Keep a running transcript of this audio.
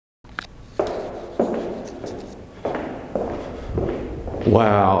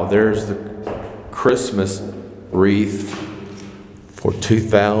Wow, there's the Christmas wreath for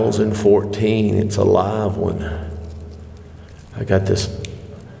 2014. It's a live one. I got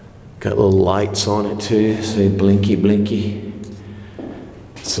little lights on it too, say blinky blinky.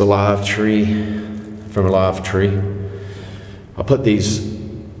 It's a live tree, from a live tree. I put these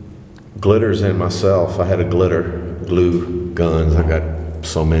glitters in myself. I had a glitter glue guns. I got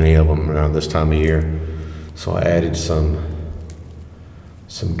so many of them around this time of year. So I added some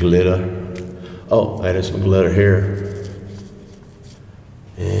glitter. Oh, I added some glitter here.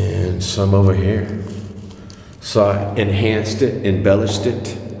 And some over here. So I enhanced it, embellished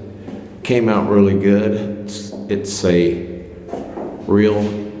it. Came out really good. It's a real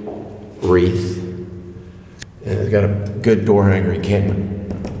wreath. And it's got a good door hanger. You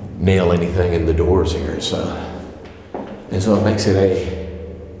can't nail anything in the doors here. And so it makes it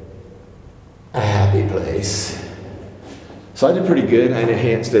a happy place. So I did pretty good. I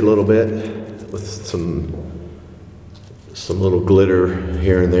enhanced it a little bit with some little glitter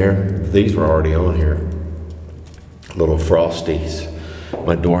here and there. These were already on here. Little frosties.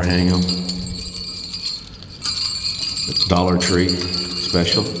 My door hanger. Dollar Tree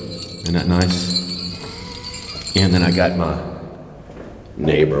special. Isn't that nice? And then I got my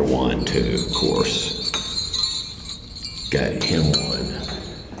neighbor one too, of course. Got him one.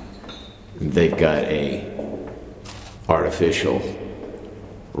 They've got a artificial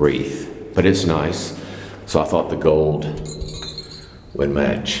wreath, but it's nice. So I thought the gold would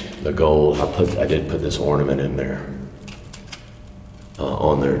match the gold. I did put this ornament in there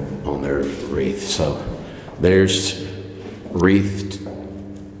on their wreath. So there's Wreath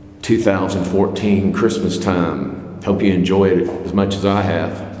 2014 Christmas time. Hope you enjoyed it as much as I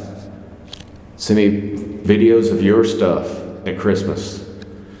have. Send me videos of your stuff at Christmas.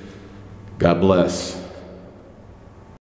 God bless.